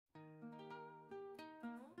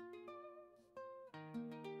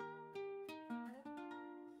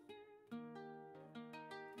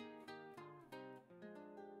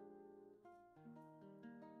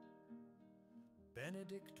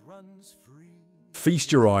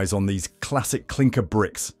Feast your eyes on these classic clinker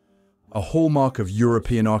bricks, a hallmark of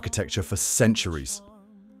European architecture for centuries.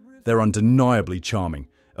 They're undeniably charming,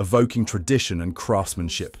 evoking tradition and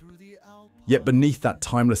craftsmanship. Yet beneath that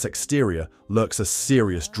timeless exterior lurks a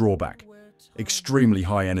serious drawback: extremely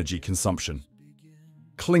high energy consumption.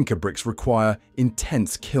 Clinker bricks require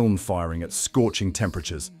intense kiln firing at scorching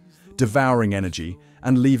temperatures, devouring energy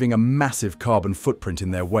and leaving a massive carbon footprint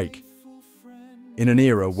in their wake. In an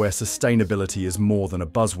era where sustainability is more than a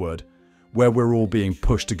buzzword, where we're all being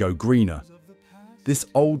pushed to go greener, this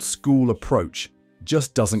old-school approach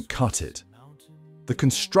just doesn't cut it. The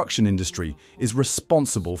construction industry is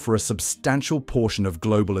responsible for a substantial portion of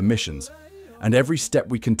global emissions, and every step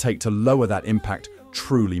we can take to lower that impact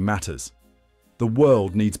truly matters. The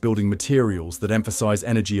world needs building materials that emphasize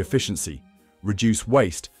energy efficiency, reduce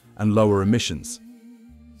waste, and lower emissions.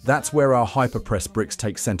 That's where our Hyperpress bricks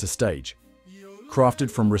take center stage.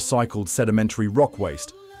 Crafted from recycled sedimentary rock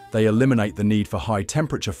waste, they eliminate the need for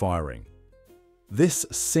high-temperature firing. This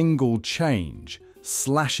single change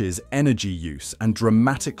slashes energy use and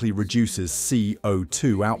dramatically reduces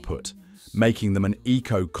CO2 output, making them an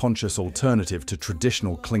eco-conscious alternative to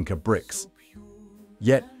traditional clinker bricks.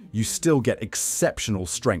 Yet, you still get exceptional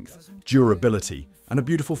strength, durability, and a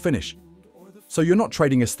beautiful finish. So you're not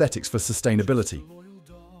trading aesthetics for sustainability.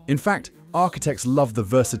 In fact, architects love the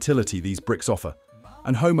versatility these bricks offer,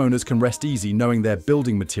 and homeowners can rest easy knowing their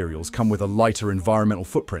building materials come with a lighter environmental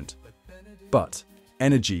footprint. But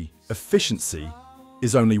energy efficiency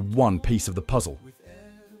is only one piece of the puzzle.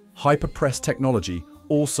 Hyperpress technology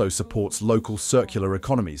also supports local circular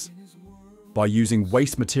economies. By using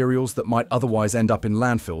waste materials that might otherwise end up in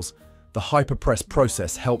landfills, the Hyperpress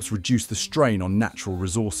process helps reduce the strain on natural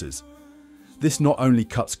resources. This not only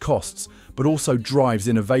cuts costs, but also drives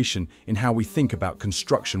innovation in how we think about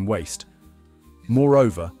construction waste.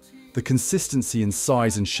 Moreover, the consistency in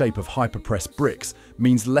size and shape of Hyperpress bricks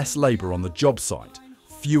means less labor on the job site,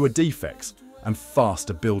 fewer defects, and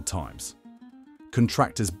faster build times.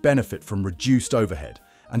 Contractors benefit from reduced overhead,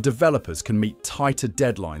 and developers can meet tighter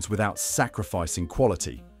deadlines without sacrificing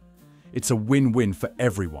quality. It's a win-win for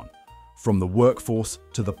everyone, from the workforce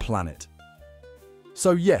to the planet.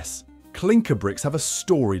 So yes, clinker bricks have a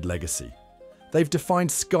storied legacy. They've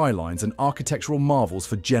defined skylines and architectural marvels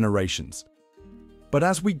for generations. But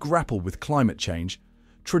as we grapple with climate change,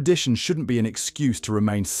 tradition shouldn't be an excuse to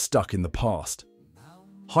remain stuck in the past.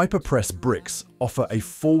 Hyperpress bricks offer a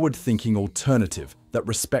forward-thinking alternative that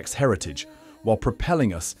respects heritage while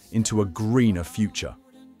propelling us into a greener future.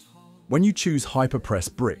 When you choose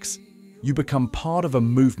Hyperpress bricks, you become part of a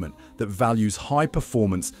movement that values high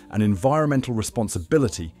performance and environmental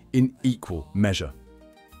responsibility in equal measure.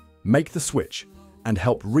 Make the switch and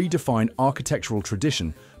help redefine architectural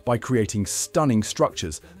tradition by creating stunning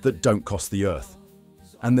structures that don't cost the earth.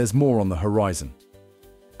 And there's more on the horizon.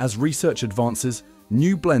 As research advances,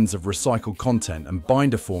 new blends of recycled content and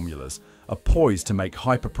binder formulas are poised to make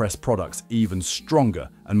Hyperpress products even stronger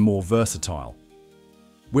and more versatile.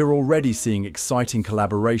 We're already seeing exciting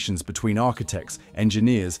collaborations between architects,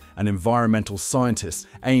 engineers, and environmental scientists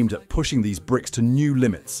aimed at pushing these bricks to new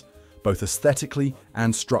limits, both aesthetically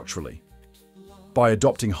and structurally. By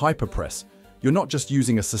adopting Hyperpress, you're not just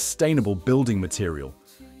using a sustainable building material,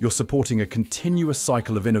 you're supporting a continuous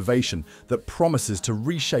cycle of innovation that promises to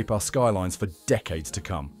reshape our skylines for decades to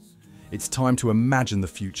come. It's time to imagine the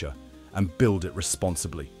future and build it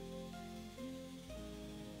responsibly.